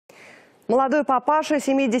Молодой папаша,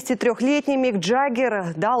 73-летний Мик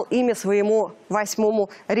Джаггер, дал имя своему 8-му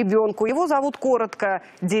ребенку. Его зовут коротко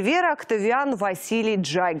Девер Октавиан Василий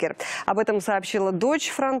Джаггер. Об этом сообщила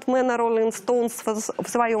дочь фронтмена Rolling Stones в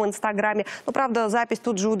своем инстаграме. Ну, правда, запись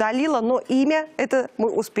тут же удалила, но имя это мы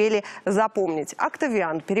успели запомнить.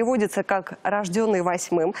 Октавиан переводится как «рожденный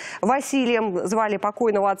 8-м». Василием звали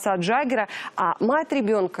покойного отца Джаггера, а мать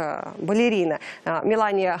ребенка, балерина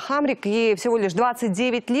Мелания Хамрик, ей всего лишь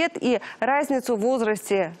 29 лет, и разницу в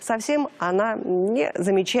возрасте совсем она не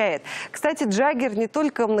замечает. Кстати, Джаггер не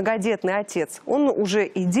только многодетный отец, он уже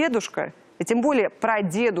и дедушка, и тем более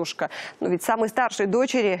прадедушка. Но ведь самой старшей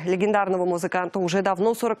дочери легендарного музыканта уже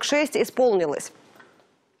давно 46 исполнилось.